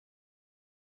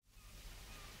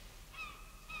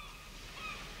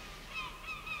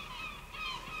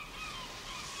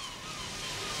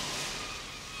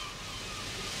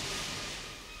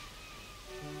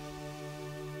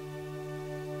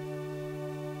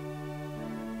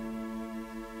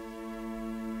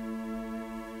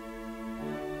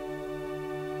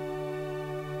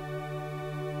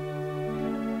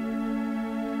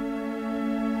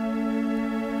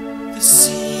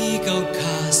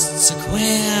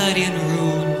guardian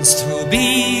runes through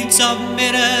beads of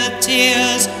mirror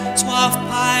tears, 12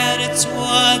 pirates'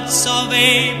 words of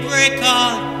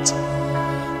apricot.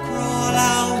 Crawl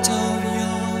out of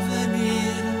your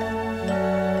veneer,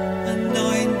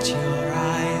 anoint your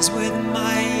eyes with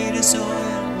Midas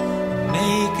oil,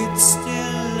 make it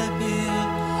still appear.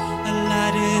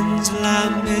 Aladdin's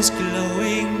lamp is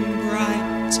glowing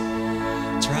bright,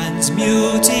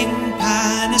 transmuting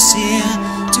panacea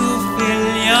to fill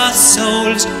your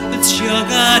souls with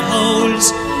sugared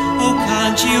holes. Oh,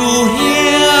 can't you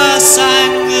hear,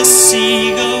 sang the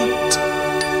sea goat.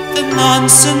 The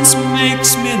nonsense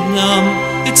makes me numb,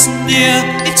 it's near,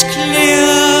 it's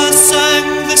clear,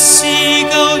 sang the sea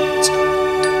goat.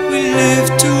 We live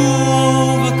to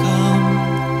overcome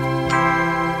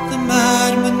the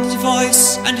madman's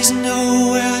voice and his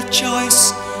nowhere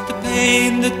choice, the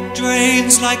pain that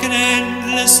drains like an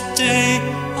endless day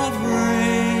of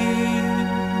rain.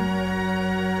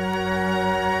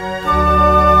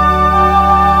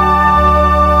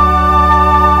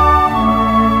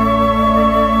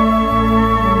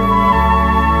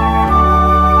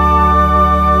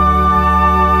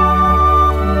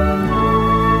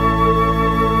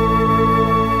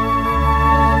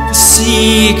 The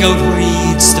sea goat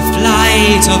reads the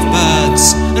flight of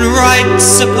birds and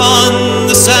writes upon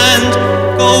the sand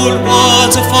gold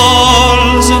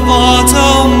waterfalls of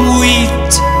autumn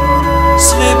wheat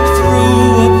slip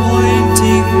through a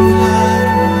pointing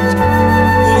hand,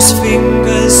 whose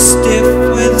fingers stiff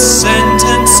with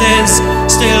sentences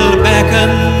still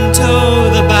beckon to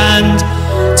the band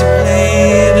to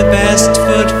play the best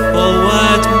foot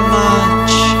forward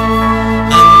march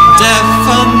and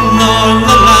deafen all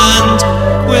the land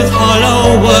with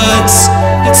hollow words.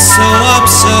 It's so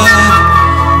absurd.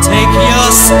 Take your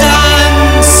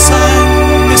stand,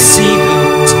 sang the sea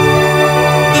goat.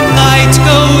 The night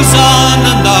goes on,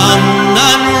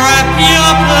 unwrap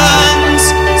your plans,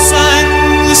 sang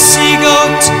the sea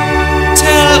goat.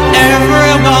 Tell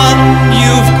everyone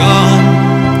you've gone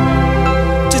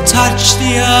to touch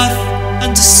the earth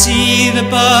and to see the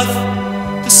birth,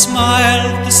 the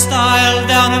smile, the style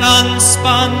down an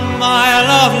unspun mile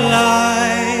of life.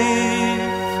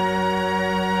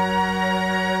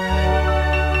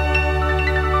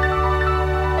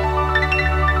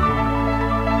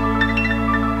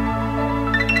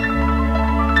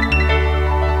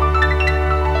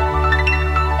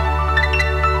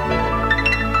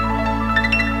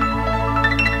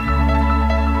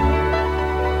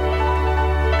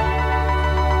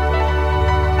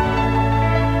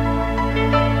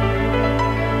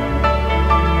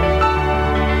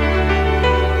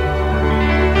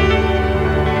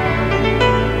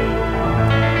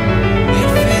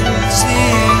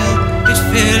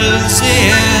 Fills the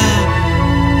air,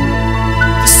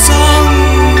 the song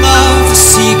of the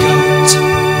sea goat,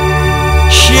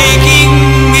 shaking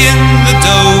in the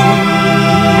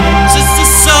domes. It's the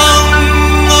song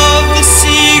of the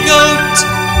sea goat,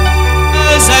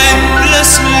 as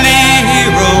endlessly he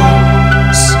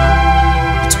roams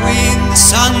between the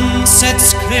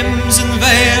sunset's crimson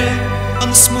veil on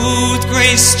the smooth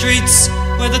grey streets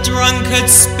where the drunkard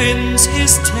spins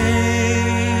his tale.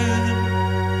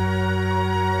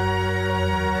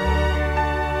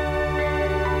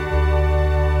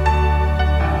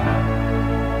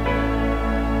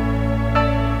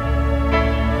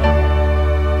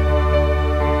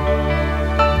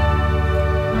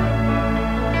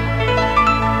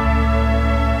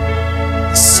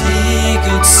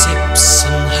 Sips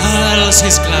and hurls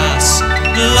his glass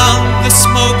along the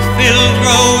smoke-filled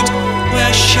road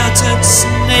where shuttered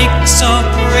snakes or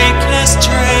breakless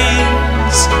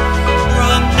trains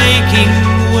run making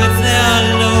with their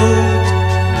load.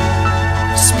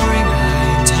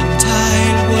 Spring-eyed,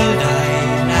 tongue-tied,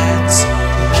 wool-eyed lads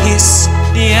kiss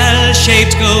the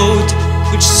L-shaped goat,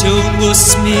 which soon will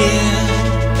smear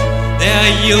their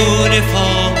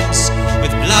uniforms with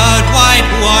blood,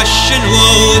 whitewash and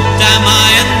woad. Damn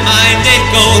iron-minded,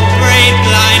 gold-braid,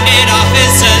 blinded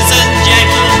officers and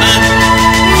gentlemen.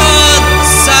 God,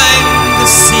 sang the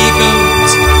sea goat,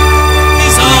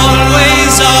 is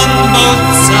always on both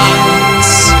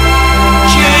sides.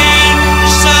 Change,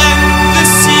 sang the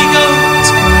sea goat,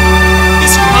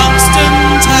 is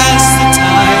constant as the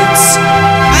tides.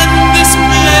 And this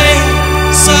play,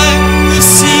 sang the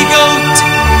sea goat,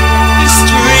 is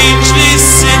strangely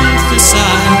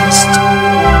synthesized.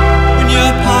 When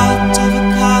you're part of a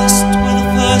cast where the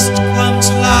first comes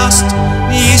last,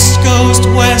 the east goes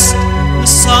west, the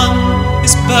sun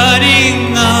is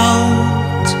burning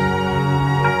out.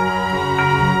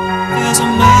 There's a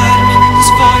madman's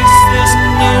voice, there's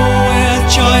nowhere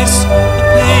choice, the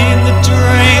pain that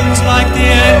drains like the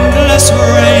endless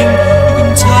rain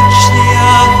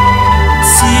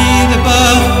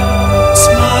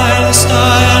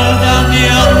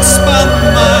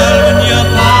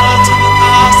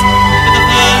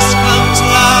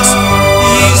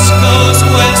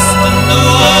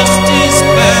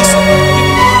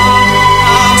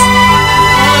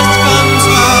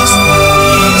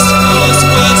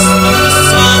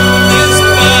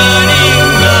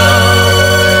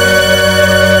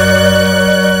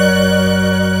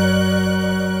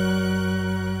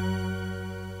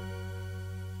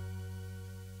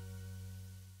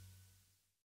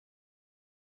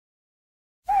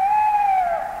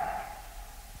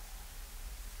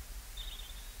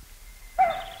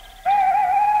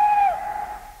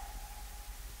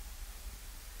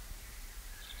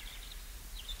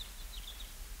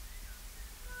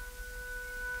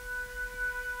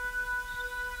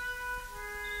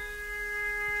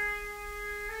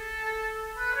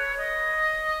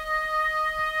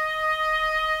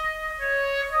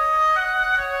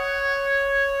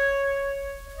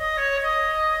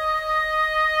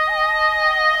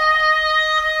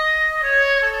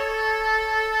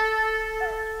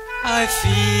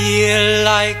feel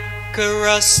like a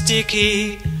rusty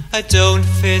key. I don't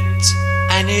fit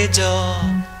any door.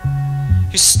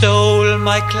 You stole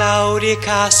my cloudy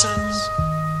castles.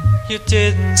 You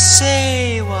didn't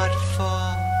say what for.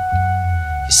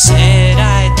 You said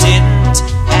I didn't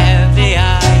have the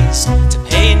eyes to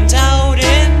paint out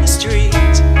in the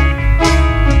street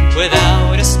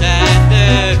without a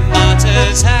standard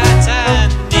martyr's hat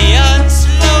and neon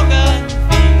slogan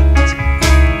feet.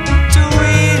 To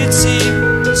wait it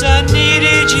seems I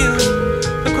needed you.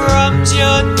 The crumbs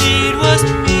you need was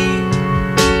me.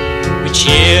 We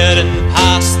cheered and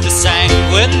passed the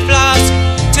sanguine flask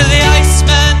till the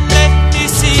iceman let me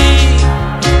see.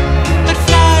 At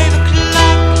 5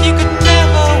 o'clock you could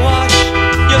never wash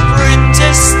your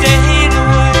printer stain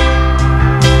away.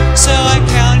 So I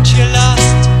count you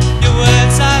lost, your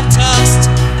words I tossed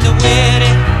in the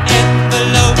weary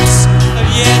envelopes of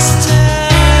yesterday.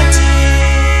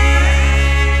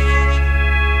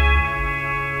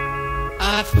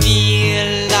 I feel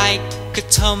like a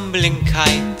tumbling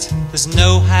kite. There's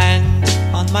no hand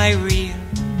on my reel.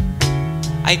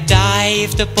 I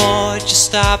dived aboard your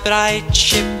starboard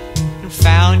ship and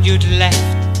found you'd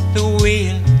left the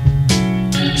wheel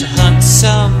to hunt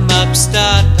some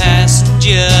upstart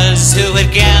passengers who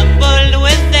had gambled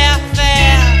with their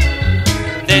fare,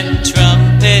 then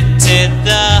trumpeted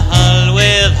the hull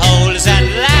with holes and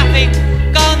laughing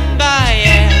gone by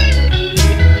air,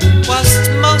 whilst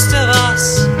most of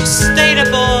us who stayed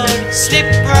aboard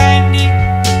slipped brandy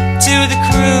to the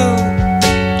crew.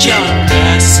 John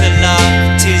Purcell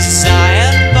locked his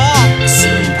iron box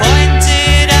and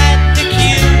pointed at the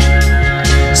queue,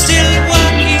 still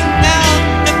working out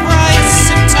the price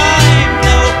of time.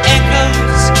 No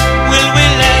echoes will we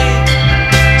lay.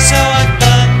 So I've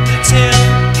burned the till,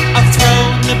 I've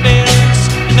thrown the bills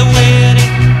in the weary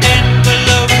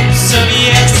envelopes of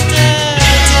yesterday.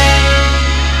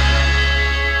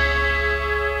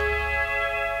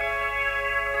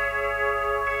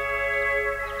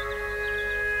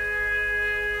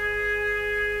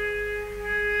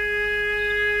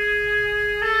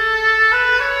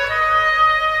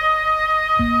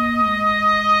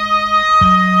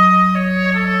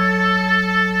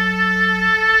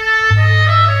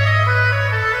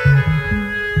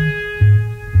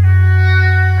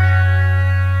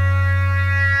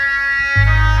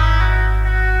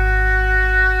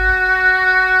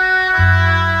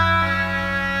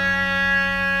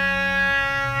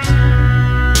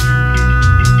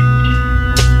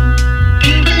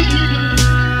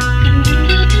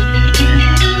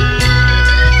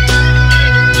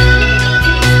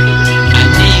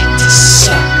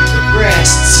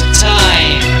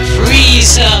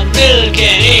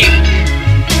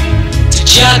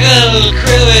 Juggle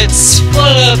cruets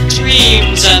full of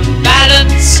dreams and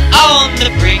balance on the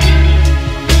brink.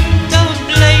 Don't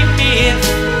blame me if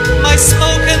my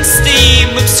smoke and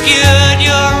steam obscured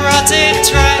your rotted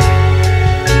track.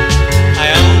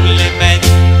 I only meant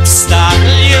to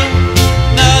startle you,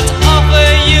 not offer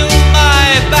you my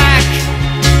back,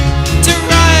 to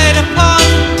ride upon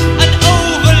and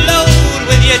overload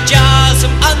with your jars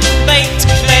of unbaked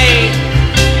clay.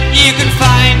 You can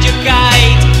find your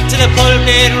guide to the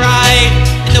pulpit ride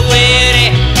in the weary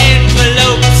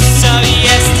envelopes of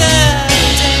yesterday.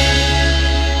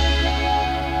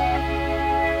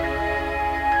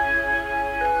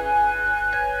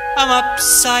 I'm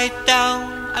upside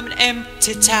down, I'm an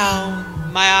empty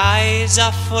town. My eyes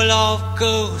are full of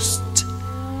ghost,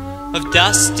 of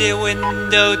dusty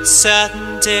windowed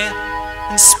certainty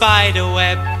and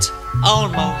spider-webbed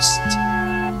almost.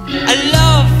 I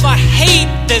love, I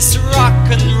hate this rock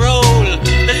and roll,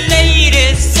 the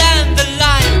ladies and the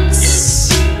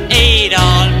lights, 8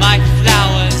 all